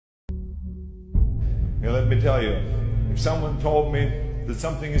And let me tell you, if someone told me that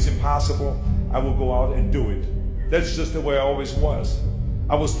something is impossible, I will go out and do it. That's just the way I always was.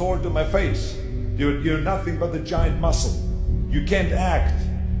 I was told to my face, you're nothing but a giant muscle. You can't act.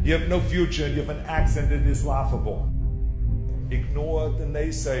 You have no future and you have an accent that is laughable. Ignore the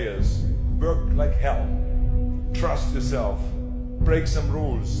naysayers. Work like hell. Trust yourself. Break some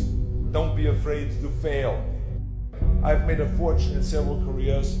rules. Don't be afraid to fail. I've made a fortune in several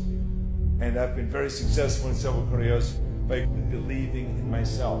careers, and I've been very successful in several careers by believing in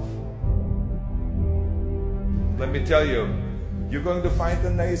myself. Let me tell you, you're going to find the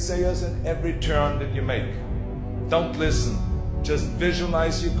naysayers in every turn that you make. Don't listen. Just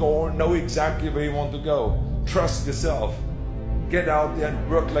visualize your goal, know exactly where you want to go. Trust yourself. Get out there and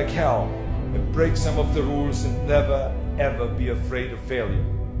work like hell, and break some of the rules, and never ever be afraid of failure.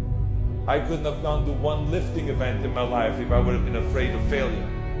 I couldn't have gone to one lifting event in my life if I would have been afraid of failure.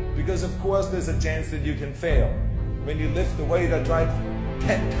 Because of course there's a chance that you can fail. When you lift the weight, I tried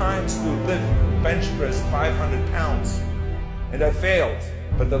 10 times to lift bench press 500 pounds. And I failed,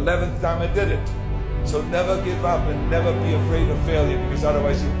 but the 11th time I did it. So never give up and never be afraid of failure, because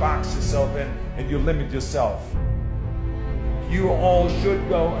otherwise you box yourself in and you limit yourself. You all should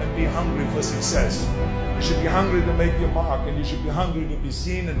go and be hungry for success. You should be hungry to make your mark, and you should be hungry to be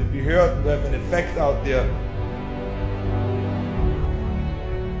seen and to be heard and to have an effect out there.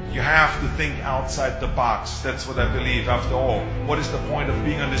 You have to think outside the box. That's what I believe. After all, what is the point of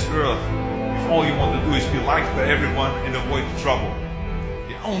being on this earth if all you want to do is be liked by everyone and avoid trouble?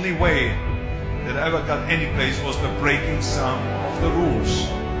 The only way that I ever got any place was by breaking some of the rules.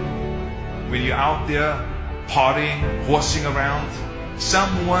 When you're out there partying, horsing around,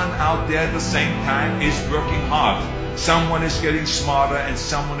 someone out there at the same time is working hard. Someone is getting smarter and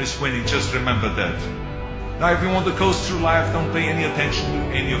someone is winning. Just remember that. Now, if you want to coast through life, don't pay any attention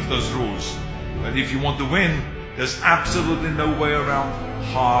to any of those rules. But if you want to win, there's absolutely no way around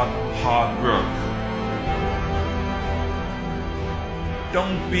hard work.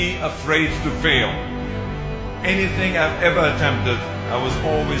 Don't be afraid to fail. Anything I've ever attempted, I was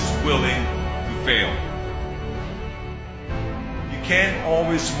always willing to fail. You can't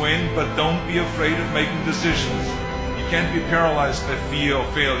always win, but don't be afraid of making decisions. You can't be paralyzed by fear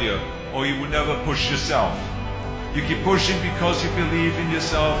of failure, or you will never push yourself. You keep pushing because you believe in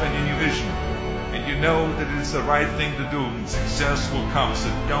yourself and in your vision. And you know that it is the right thing to do, and success will come. So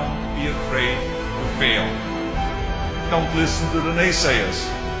don't be afraid to fail. Don't listen to the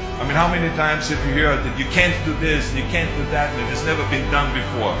naysayers. I mean, how many times have you heard that you can't do this and you can't do that and it has never been done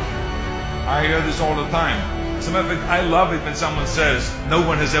before? I hear this all the time. As a matter of fact, I love it when someone says, no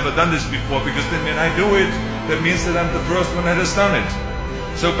one has ever done this before, because then when I do it, that means that I'm the first one that has done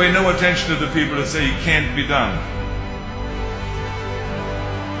it. So pay no attention to the people that say it can't be done.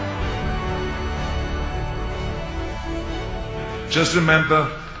 Just remember,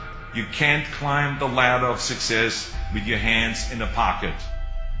 you can't climb the ladder of success with your hands in a pocket.